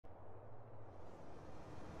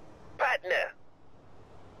partner.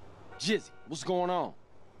 Jizzy, what's going on?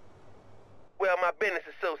 Well, my business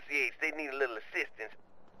associates, they need a little assistance.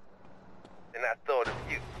 And I thought of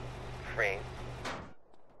you, friend.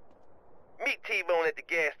 Meet T-Bone at the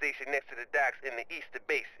gas station next to the docks in the Easter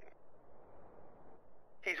Basin.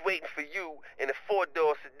 He's waiting for you in a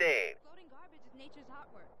 4-door sedan. Floating garbage is nature's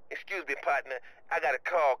artwork. Excuse me, partner. I got a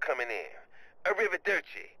call coming in.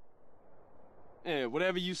 Arrivederci. Yeah,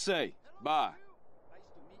 whatever you say. Bye. Nice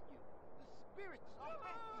to meet you. The spirits are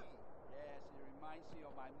happy. Yes, it reminds me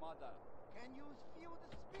of my mother. Can you feel the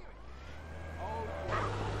spirit? Oh, yes.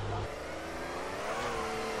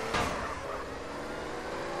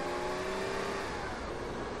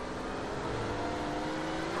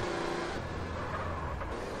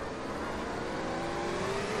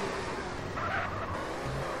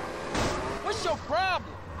 What's your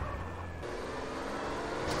problem?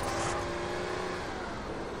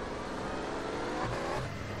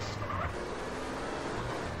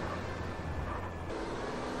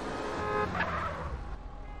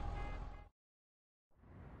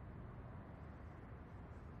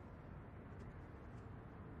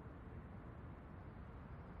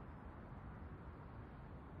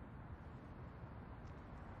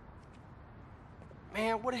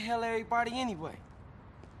 Man, where the hell everybody anyway?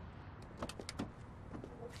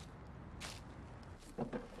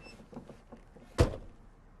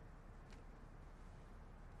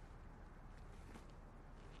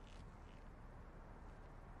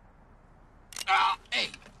 Hey,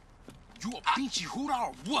 you a pinchy hooter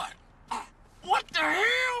or what? What the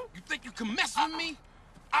hell? You think you can mess with me?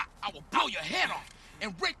 I will blow your head off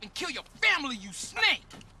and rape and kill your family, you snake!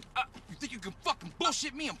 You think you can fucking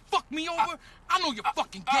bullshit me and fuck me over? I know your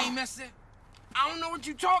fucking game, Messi. I don't know what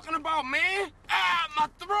you talking about, man. My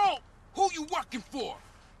throat! Who you working for?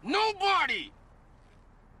 Nobody.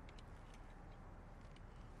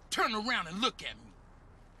 Turn around and look at me.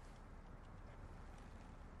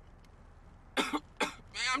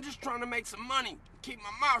 Man, I'm just trying to make some money. Keep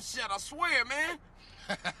my mouth shut, I swear, man.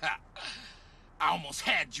 I almost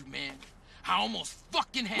had you, man. I almost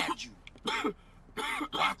fucking had you.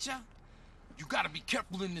 Watcha? You gotta be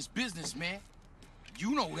careful in this business, man.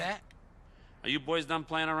 You know that. Are you boys done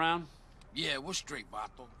playing around? Yeah, we're straight,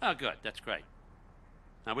 Vato. Oh, good. That's great.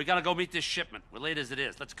 Now, we gotta go meet this shipment. We're late as it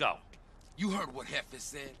is. Let's go. You heard what Hefe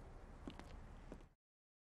said.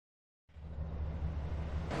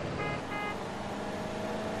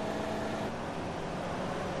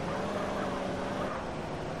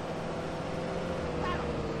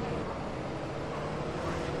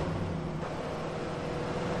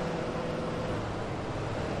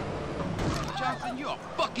 Johnson, you're a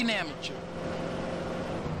fucking amateur.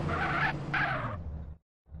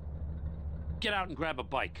 Get out and grab a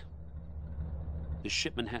bike. The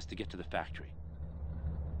shipment has to get to the factory.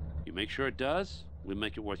 You make sure it does, we'll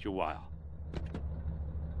make it worth your while.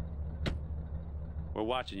 We're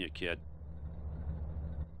watching you, kid.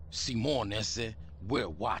 Simon, ese, we're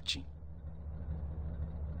watching.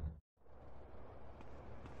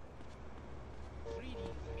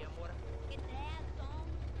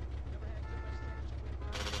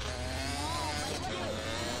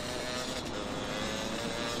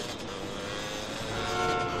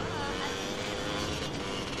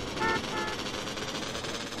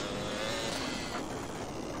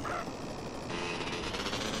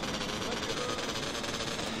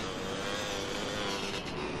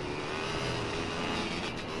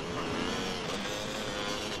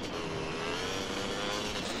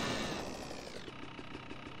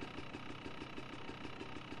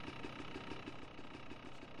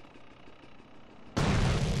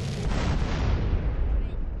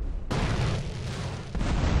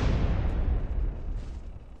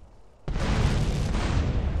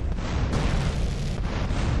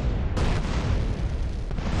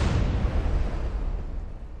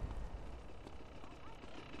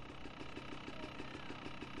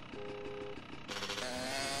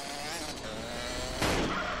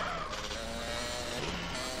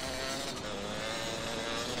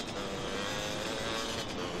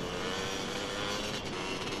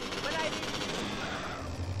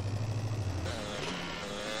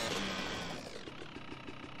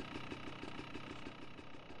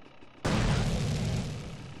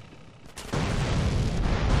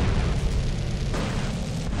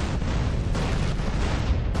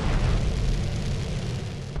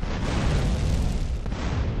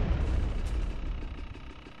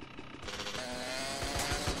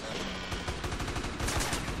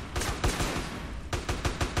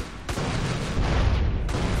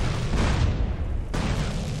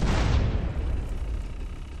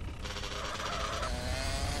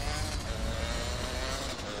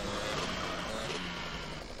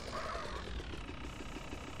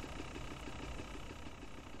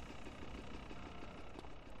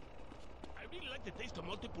 marriage to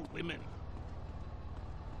multiple women.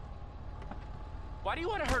 Why do you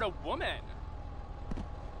want to hurt a woman?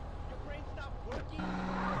 Your brain stopped working?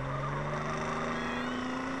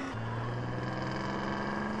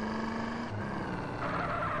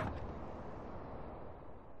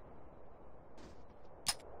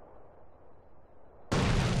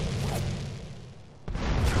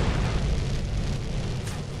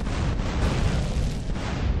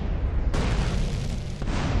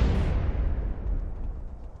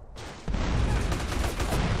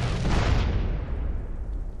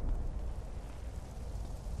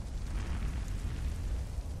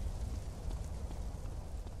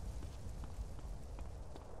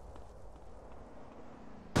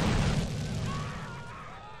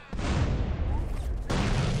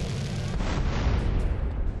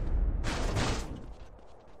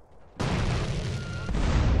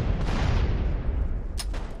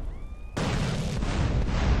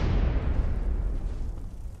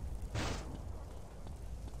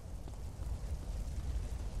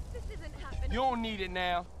 You don't need it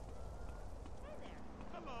now.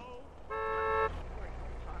 Hello.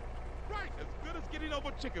 Right, as good as getting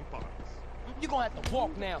over chickenpox. You gonna have to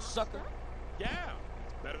walk now, sucker. Yeah,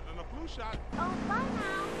 it's better than a flu shot. Oh, bye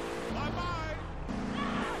now. Bye-bye.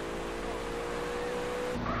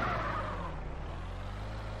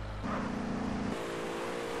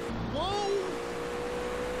 Whoa!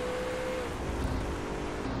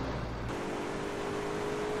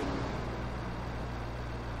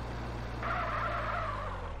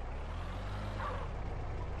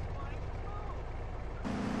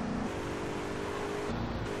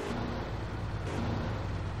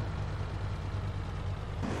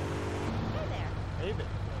 Hey there. Hey there.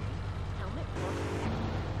 Helmet for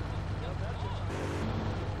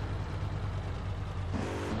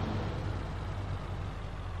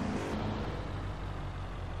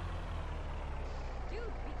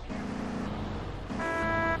Dude, be careful.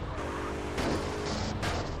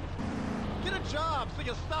 Get a job so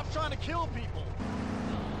you stop trying to kill people.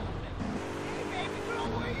 Hey, baby girl,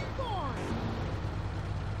 where you going?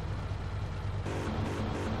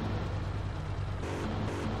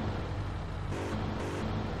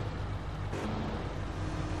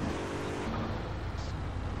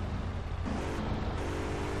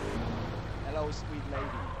 Hello, sweet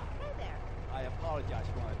lady. Hey there. I apologize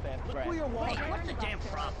for my bad breath. Wait, what's the damn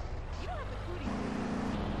problem? You don't have the cootie.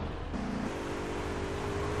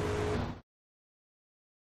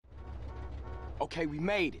 Okay, we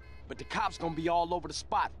made it, but the cops gonna be all over the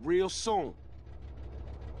spot real soon.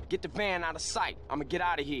 Get the van out of sight. I'ma get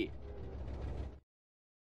out of here.